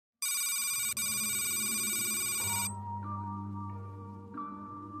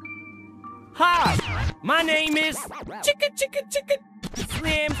Hi, my name is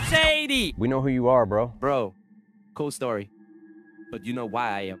Slim Shady. We know who you are, bro. Bro, cool story. But you know why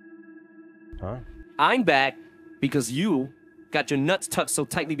I am. Huh? I'm back because you got your nuts tucked so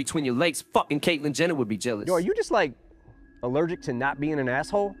tightly between your legs, fucking Caitlyn Jenner would be jealous. Yo, are you just like allergic to not being an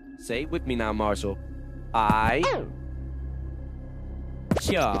asshole? Say it with me now, Marshall. I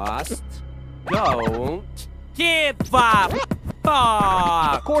just don't give a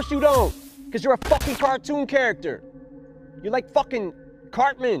fuck. Of course you don't, because you're a fucking cartoon character. You're like fucking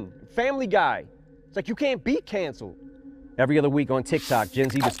Cartman, Family Guy. It's like you can't be canceled. Every other week on TikTok, Gen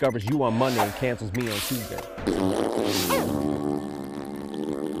Z discovers you on Monday and cancels me on Tuesday.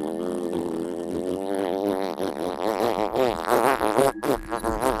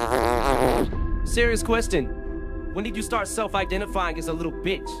 Serious question. When did you start self-identifying as a little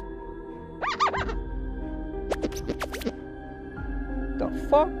bitch? The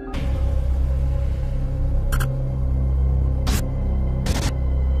fuck?